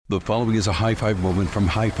The following is a high five moment from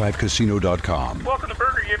highfivecasino.com. Welcome to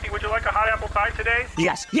Burger Yippee. Would you like a hot apple pie today?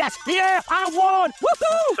 Yes, yeah, I won!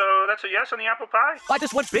 Woohoo! So that's a yes on the apple pie? I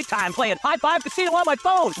just went big time playing High Five Casino on my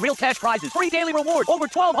phone. Real cash prizes, free daily rewards, over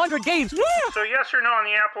 1,200 games. Yeah! So yes or no on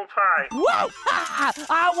the apple pie? Whoa!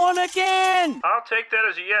 I won again! I'll take that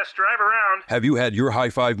as a yes. Drive around. Have you had your high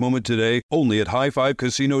five moment today? Only at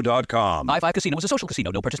highfivecasino.com. High Five Casino is a social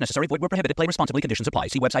casino. No purchase necessary. Void where prohibited. Play responsibly. Conditions apply.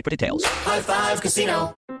 See website for details. High Five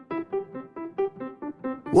Casino.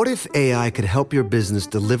 What if AI could help your business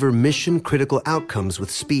deliver mission-critical outcomes with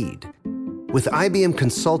speed? With IBM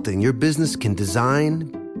Consulting, your business can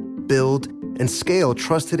design, build, and scale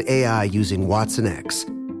trusted AI using Watson X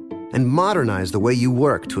and modernize the way you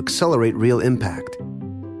work to accelerate real impact.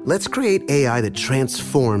 Let's create AI that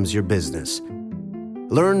transforms your business.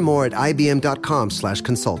 Learn more at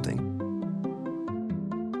ibm.com/consulting.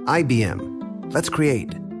 IBM. Let's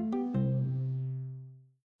create.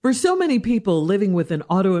 For so many people living with an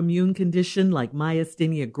autoimmune condition like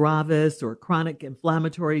myasthenia gravis or chronic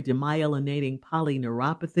inflammatory demyelinating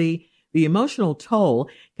polyneuropathy, the emotional toll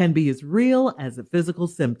can be as real as the physical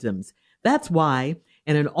symptoms. That's why,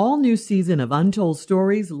 in an all-new season of Untold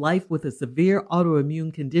Stories, Life with a Severe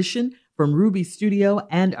Autoimmune Condition from Ruby Studio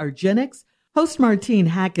and Argenix, host Martine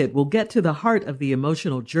Hackett will get to the heart of the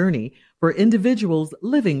emotional journey for individuals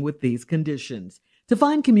living with these conditions. To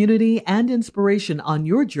find community and inspiration on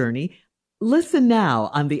your journey, listen now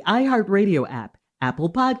on the iHeartRadio app, Apple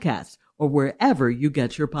Podcasts, or wherever you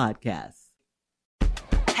get your podcasts.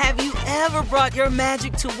 Have you ever brought your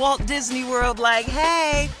magic to Walt Disney World like,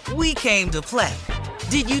 hey, we came to play?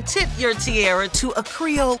 Did you tip your tiara to a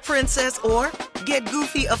Creole princess or get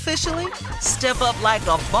goofy officially? Step up like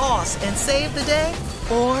a boss and save the day?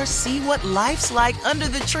 Or see what life's like under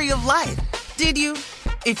the tree of life? Did you?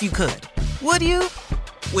 If you could. Would you?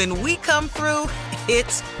 When we come through,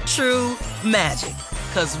 it's true magic.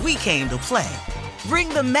 'Cause we came to play. Bring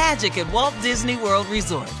the magic at Walt Disney World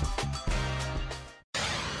Resort.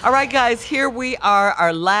 All right, guys, here we are,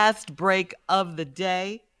 our last break of the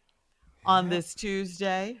day on this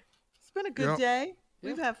Tuesday. It's been a good day.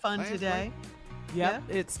 We've had fun today. Yep,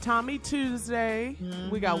 it's Tommy Tuesday.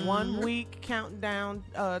 We got 1 week counting down,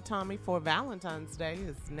 Tommy, for Valentine's Day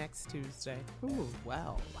is next Tuesday. Ooh,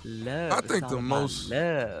 wow. Love. I think the most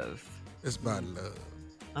love. It's about love.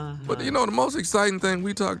 But you know the most exciting thing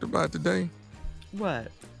we talked about today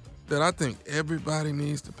What? that I think everybody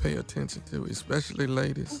needs to pay attention to, especially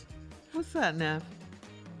ladies. What's that, Neff?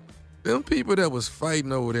 Them people that was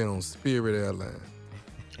fighting over there on Spirit Airlines.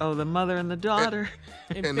 Oh, the mother and the daughter.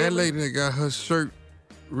 And that lady that got her shirt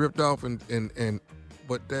ripped off and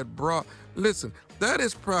but that bra, listen, that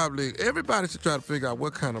is probably, everybody should try to figure out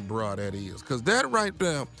what kind of bra that is. Because that right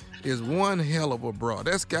there is one hell of a bra.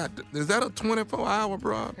 Is that a 24-hour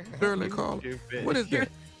bra, Shirley Carla? What is that?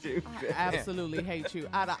 I absolutely hate you.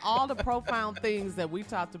 Out of all the profound things that we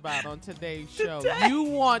talked about on today's show, you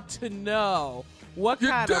want to know what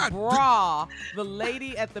kind of bra the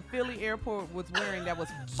lady at the Philly airport was wearing that was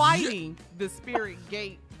fighting the Spirit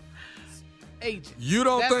Gate agent. You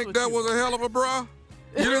don't think that was a hell of a bra?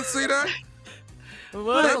 You didn't see that?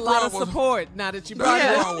 Well, there's a lot of support now that you brought it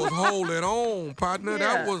That up. bra was holding on, partner.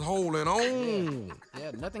 That was holding on.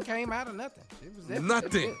 Yeah, nothing came out of nothing. It was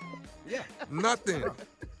Nothing. Yeah. Nothing.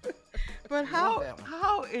 But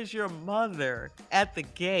how is your mother at the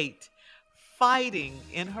gate fighting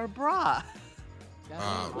in her bra?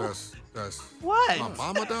 That's What? my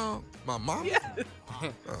mama, dog. My mama. Yes.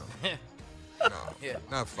 No,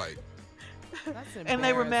 not fight. And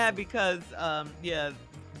they were mad because,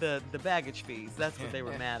 the baggage fees. That's what they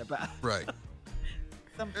were mad about. Right.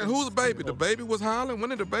 And whose baby? The baby was hollering.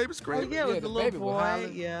 When did the baby scream? Oh, yeah, it was the a little baby was boy.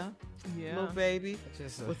 hollering. Yeah. Little baby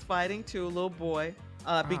Just, was fighting too. A little boy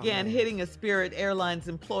began hitting a Spirit Airlines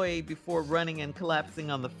employee before running and collapsing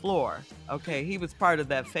on the floor. Okay, he was part of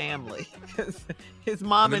that family. His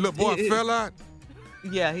mom and the little boy fell out.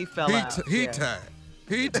 Yeah, he fell out. He tied.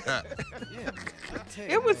 He tied.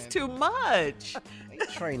 It was too much.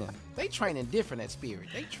 They training different at Spirit.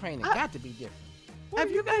 They training got to be different. Have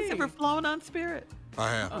you guys ever flown on Spirit? I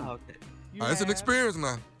have. Oh, okay. It's an experience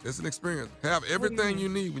now. It's an experience. Have everything you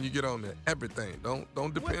need when you get on there. Everything. Don't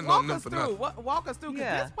depend on them for nothing. Walk us through,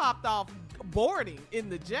 because this popped off boarding in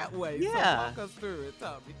the jetway. Yeah. So walk us through it,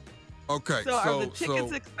 Tommy. Okay, So are the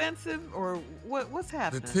tickets expensive, or what's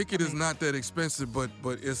happening? The ticket is not that expensive, but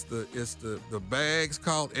it's the bags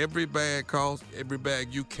cost. Every bag costs. Every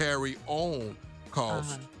bag you carry on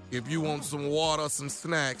costs. If you want some water, some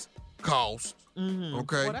snacks, cost. Mm-hmm.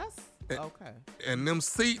 Okay. Well, Okay. And them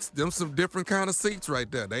seats, them some different kind of seats right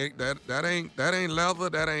there. That ain't leather.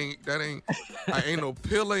 That ain't no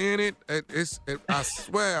pillow in it. I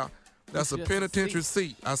swear, that's a penitentiary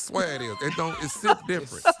seat. I swear it is. It sit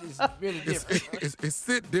different. It's really different. It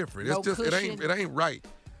sit different. No It's just cushion. it ain't right.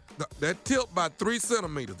 That tilt by 3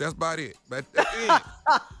 centimeters. That's about it. But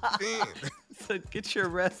So get your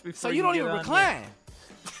rest before So you don't get even on recline.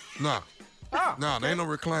 Nah. Oh, No, there ain't no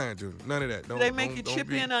recline, Junior. None of that. there. Do they make you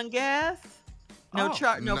chip in on gas? No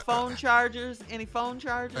Oh. phone chargers? Any phone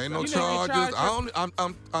chargers? Ain't no You know you charges. charge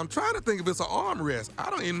I'm trying to think if it's an armrest. I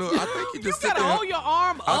don't even know. I think you just You sit gotta there. hold your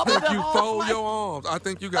arm I up. think the you whole fold flight. your arms. I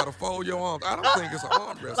think you gotta fold your arms. I don't think it's an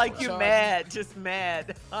armrest. Like you're mad, just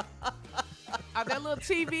mad. Are there little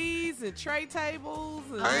TVs and tray tables?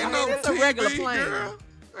 And, Ain't no it's a regular TV, plane. girl.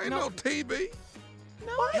 Ain't no TV.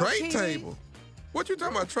 No, Tray TV. table. What you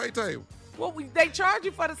talking about, tray table? Well, they charge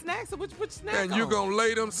you for the snacks. So which snack? And you gonna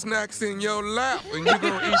lay them snacks in your lap and you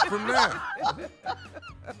gonna eat from there.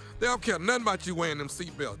 They don't care nothing about you wearing them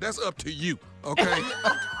seatbelts. That's up to you, okay?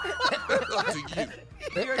 That's up to you.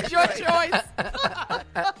 Your choice.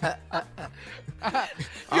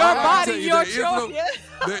 Your All I body, tell you, your there choice.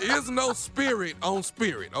 there is no spirit on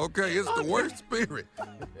Spirit, okay? It's the worst spirit.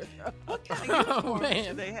 What kind of uniforms man.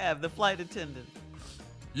 do they have, the flight attendants?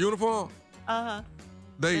 Uniform? Uh-huh.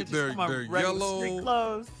 They're just come on regular street yellow,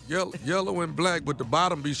 clothes. yellow and black, but the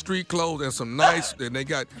bottom be street clothes and some nice. And they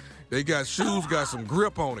got shoes, got some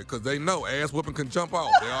grip on it, cause they know ass whooping can jump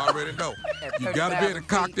off. They already know. You gotta be able to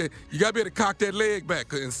cock that. You gotta be able to cock that leg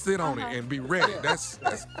back and sit on it and be ready. That's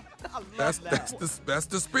the spirit. That's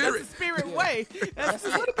the spirit way.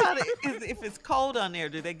 What about it? If it's cold on there,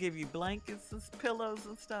 do they give you blankets and pillows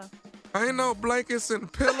and stuff? Ain't no blankets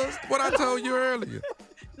and pillows. What I told you earlier.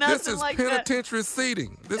 Nothing This is like that. penitentiary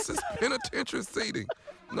seating. This is penitentiary seating.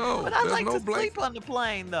 No, But I there's like no to blanket. sleep on the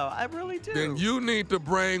plane, though. I really do. Then you need to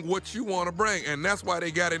bring what you want to bring, and that's why they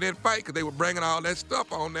got in that fight, because they were bringing all that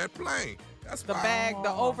stuff on that plane. That's The fine. bag, the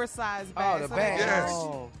oversized bag. Oh, the So bag. they- Yes.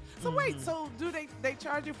 Oh. So wait, so do they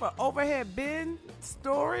charge you for overhead bin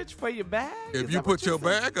storage for your bag? If Is you that put what your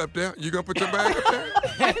said? bag up there, you gonna put your bag up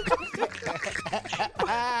there?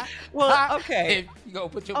 Well, okay. You gonna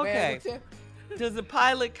put your Okay. bag up there? Does the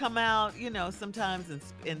pilot come out, sometimes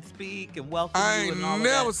and speak and welcome I you ain't and all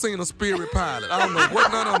never of that? seen a Spirit pilot. I don't know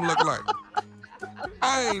what none of them look like.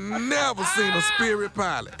 I ain't never seen a Spirit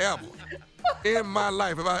pilot ever in my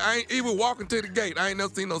life. If I ain't even walking to the gate, I ain't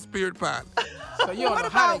never seen no Spirit pilot. So you don't What know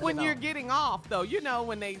how about they when get you're on. getting off, though? You know,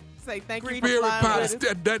 when they say thank you for Spirit flying pilot, with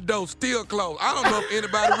us. that door still closed. I don't know if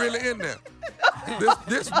anybody really in there.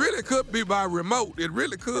 This really could be by remote. It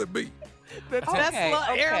really could be. The Tesla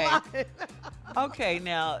okay. airline. Okay,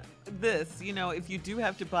 now if you do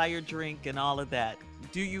have to buy your drink and all of that,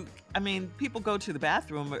 people go to the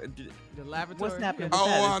bathroom. The lavatory. What's happening with Oh,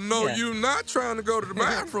 that? I know Yeah. you not trying to go to the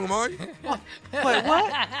bathroom, are you? Wait,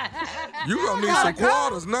 what? You gonna need some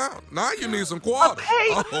quarters now. Now you need some quarters.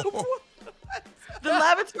 Oh, The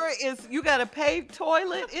lavatory is, you got to pay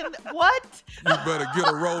toilet in, what? you better get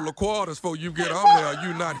a roll of quarters before you get on there. Or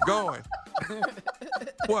you not going.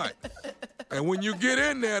 What? And when you get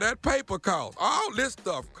in there, that paper costs. All this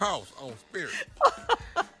stuff costs on Spirit.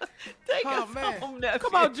 Take Oh, us man. home, nephew.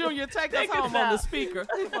 Come on, Junior, take us Take us home on the out. speaker.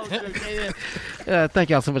 Come on, Junior. Thank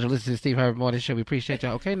y'all so much for listening to the Steve Harvey Morning Show. We appreciate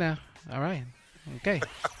y'all. Okay, now. All right. Okay.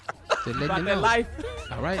 Just letting About you that know. life.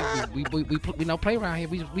 All right. We don't play around here.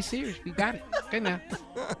 We serious. We got it. Okay, now.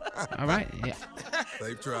 All right. Yeah.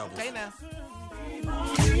 Safe travels. Okay, now.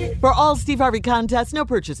 For all Steve Harvey contests, no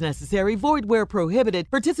purchase necessary, void where prohibited.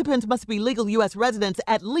 Participants must be legal U.S. residents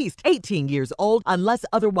at least 18 years old unless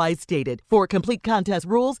otherwise stated. For complete contest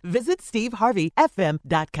rules, visit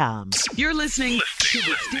SteveHarveyFM.com. You're listening to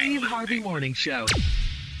the Steve Harvey Morning Show.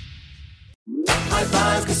 High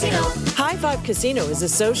Five Casino. High Five Casino is a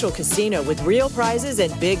social casino with real prizes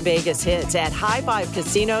and big Vegas hits at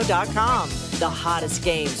highfivecasino.com. The hottest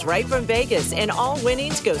games right from Vegas, and all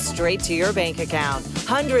winnings go straight to your bank account.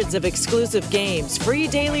 Hundreds of exclusive games, free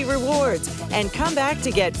daily rewards, and come back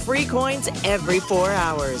to get free coins every 4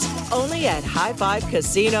 hours. Only at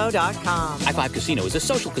highfivecasino.com. High Five Casino is a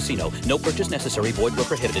social casino. No purchase necessary. Void where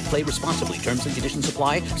prohibited. Play responsibly. Terms and conditions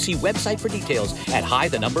apply. See website for details at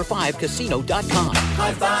high5casino.com.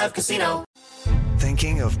 High Five Casino.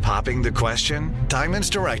 Thinking of popping the question? Diamonds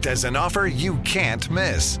Direct has an offer you can't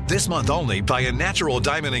miss. This month only, buy a natural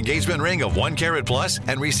diamond engagement ring of 1 carat plus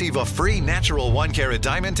and receive a free natural 1 carat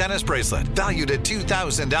diamond tennis bracelet valued at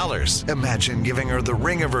 $2,000. Imagine giving her the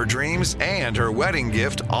ring of her dreams and her wedding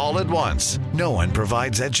gift all at once. No one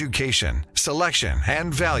provides education, selection,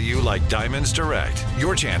 and value like Diamonds Direct.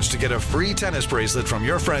 Your chance to get a free tennis bracelet from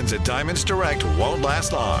your friends at Diamonds Direct won't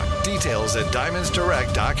last long. Details at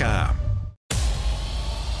diamondsdirect.com.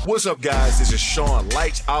 What's up, guys? This is Sean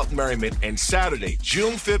Lights Out Merriman, and Saturday,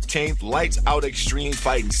 June 15th, Lights Out Extreme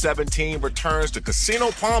Fighting 17 returns to Casino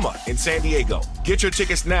Palma in San Diego. Get your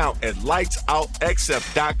tickets now at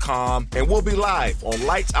lightsoutxf.com, and we'll be live on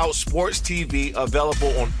Lights Out Sports TV,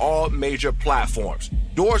 available on all major platforms.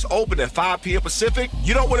 Doors open at 5 p.m. Pacific.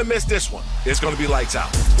 You don't want to miss this one. It's going to be Lights Out.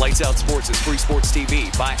 Lights Out Sports is free sports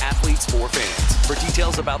TV by athletes for fans. For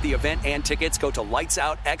details about the event and tickets, go to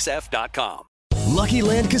lightsoutxf.com. Lucky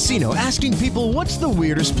Land Casino, asking people, what's the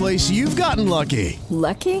weirdest place you've gotten lucky?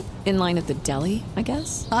 Lucky? In line at the deli, I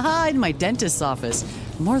guess? Aha, in my dentist's office.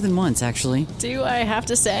 More than once, actually. Do I have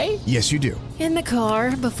to say? Yes, you do. In the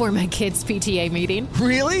car before my kids' PTA meeting.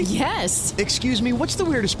 Really? Yes. Excuse me, what's the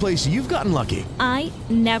weirdest place you've gotten lucky? I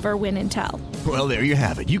never win and tell. Well, there you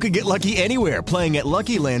have it. You can get lucky anywhere, playing at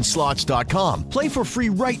LuckyLandSlots.com. Play for free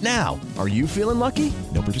right now. Are you feeling lucky?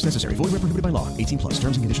 No purchase necessary. Void where prohibited by law. 18+.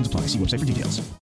 Terms and conditions apply. See website for details.